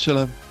 I'm Ben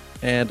Schiller.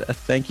 And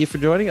thank you for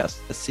joining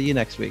us. See you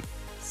next week.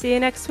 See you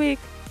next week.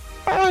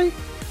 Bye.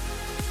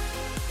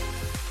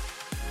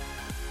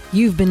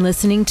 You've been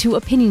listening to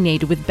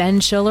Opinionated with Ben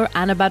Schiller,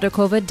 Anna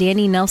Baydakova,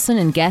 Danny Nelson,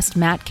 and guest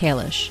Matt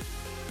Kalish.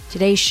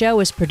 Today's show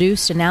is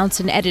produced, announced,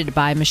 and edited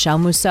by Michelle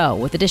Mousseau,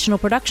 with additional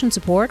production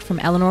support from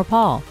Eleanor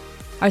Paul.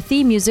 Our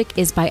theme music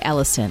is by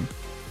Ellison.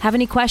 Have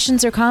any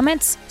questions or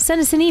comments?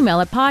 Send us an email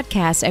at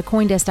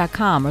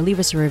podcast@coindesk.com or leave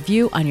us a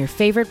review on your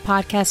favorite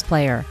podcast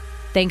player.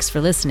 Thanks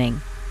for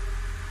listening.